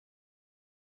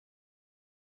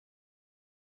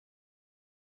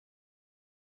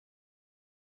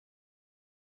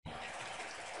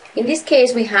In this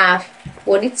case we have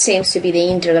what it seems to be the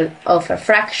integral of a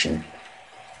fraction.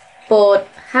 But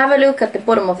have a look at the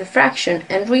bottom of the fraction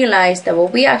and realize that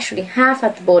what we actually have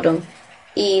at the bottom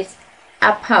is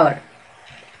a power,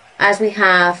 as we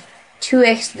have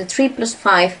 2x to the 3 plus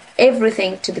 5,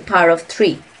 everything to the power of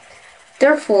 3.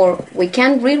 Therefore, we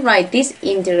can rewrite this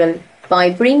integral by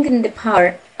bringing the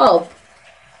power up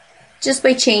just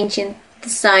by changing the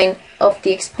sign of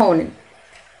the exponent.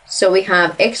 So we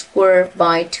have x squared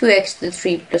by 2x to the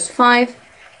 3 plus 5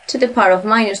 to the power of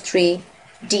minus 3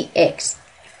 dx.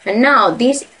 And now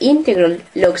this integral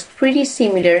looks pretty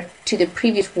similar to the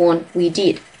previous one we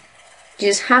did. You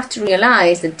just have to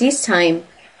realize that this time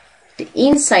the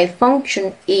inside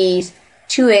function is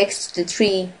 2x to the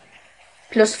 3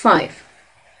 plus 5,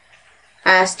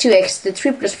 as 2x to the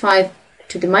 3 plus 5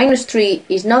 to the minus 3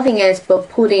 is nothing else but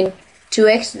putting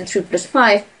 2x to the 3 plus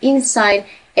 5 inside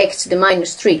x to the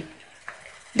minus 3.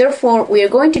 Therefore, we are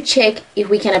going to check if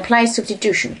we can apply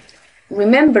substitution.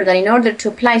 Remember that in order to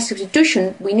apply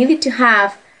substitution, we needed to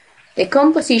have the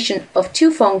composition of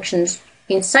two functions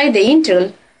inside the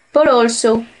integral, but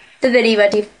also the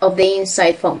derivative of the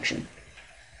inside function.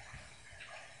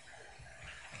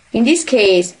 In this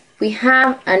case, we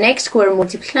have an x squared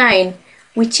multiplying,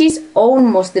 which is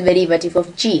almost the derivative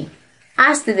of g,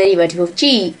 as the derivative of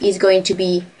g is going to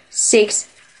be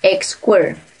 6x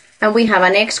squared, and we have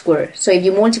an x squared, so if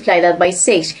you multiply that by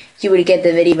 6, you will get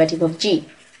the derivative of g.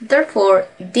 Therefore,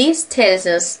 this tells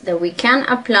us that we can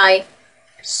apply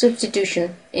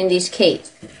substitution in this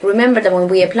case. Remember that when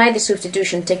we apply the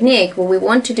substitution technique, what we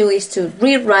want to do is to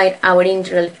rewrite our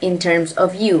integral in terms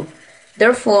of u.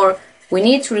 Therefore, we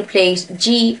need to replace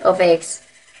g of x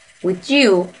with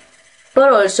u,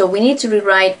 but also we need to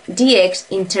rewrite dx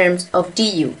in terms of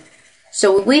du.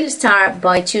 So we will start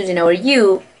by choosing our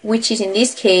u, which is in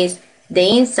this case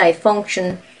the inside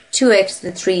function 2x to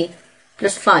the 3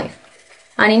 plus 5.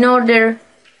 And in order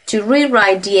to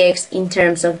rewrite dx in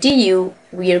terms of du,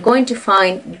 we are going to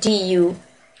find du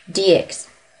dx,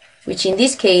 which in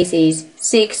this case is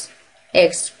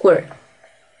 6x squared.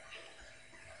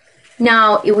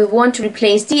 Now, if we want to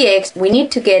replace dx, we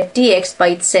need to get dx by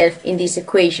itself in this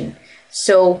equation.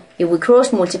 So, if we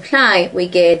cross multiply, we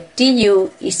get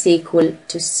du is equal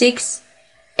to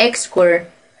 6x squared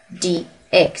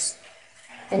dx.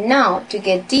 And now, to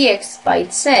get dx by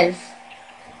itself,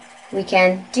 we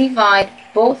can divide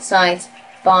both sides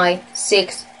by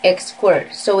 6x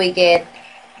squared. So we get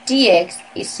dx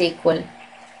is equal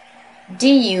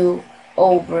du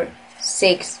over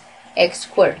 6x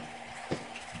squared.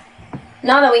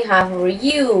 Now that we have our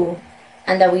u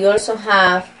and that we also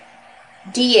have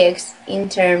dx in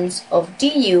terms of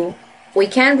du, we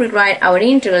can rewrite our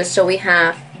integral. So we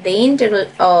have the integral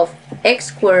of x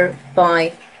squared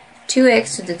by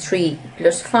 2x to the 3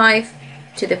 plus 5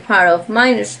 to the power of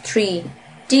minus 3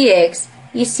 dx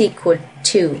is equal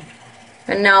to,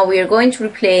 and now we are going to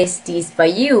replace this by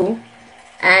u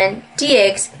and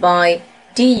dx by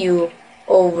du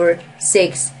over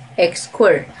 6x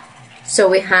squared. So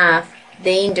we have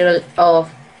the integral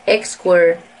of x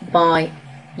squared by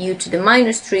u to the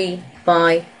minus 3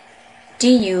 by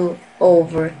du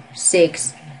over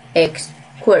 6x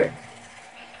squared.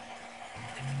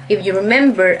 If you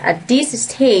remember, at this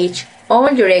stage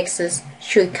all your x's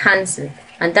should cancel,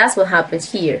 and that's what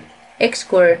happens here. X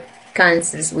squared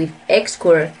cancels with x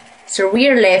squared, so we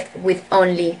are left with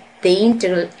only the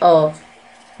integral of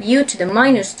u to the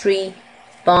minus 3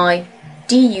 by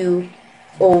du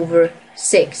over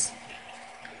 6.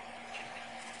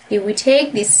 If we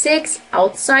take this 6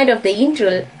 outside of the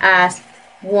integral as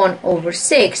 1 over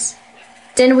 6,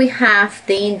 then we have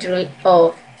the integral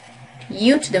of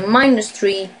u to the minus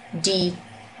 3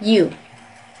 du,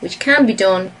 which can be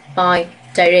done by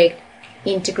direct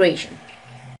integration.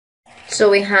 So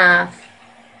we have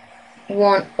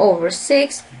 1 over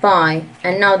 6 by,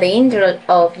 and now the integral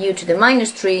of u to the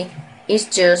minus 3 is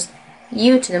just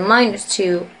u to the minus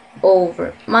 2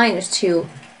 over minus 2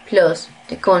 plus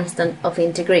the constant of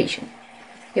integration.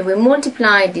 If we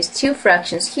multiply these two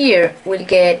fractions here, we'll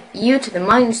get u to the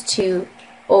minus 2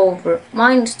 over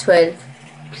minus 12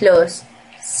 plus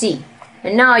c.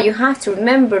 And now you have to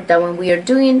remember that when we are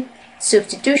doing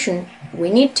substitution, we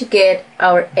need to get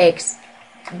our x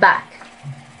back.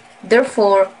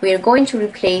 Therefore, we are going to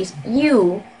replace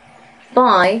u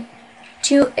by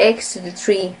 2x to the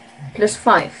 3 plus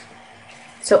 5.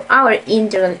 So our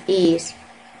integral is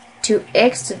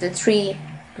 2x to the 3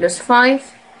 plus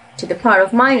 5 to the power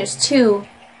of minus 2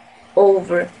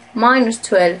 over minus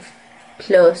 12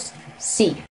 plus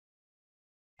c.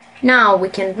 Now we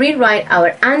can rewrite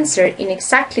our answer in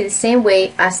exactly the same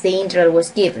way as the integral was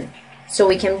given. So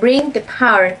we can bring the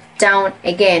power down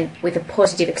again with a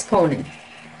positive exponent.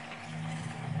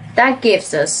 That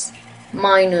gives us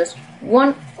minus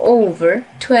 1 over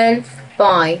 12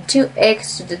 by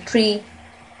 2x to the 3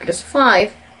 plus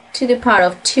 5 to the power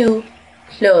of 2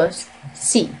 plus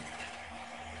c.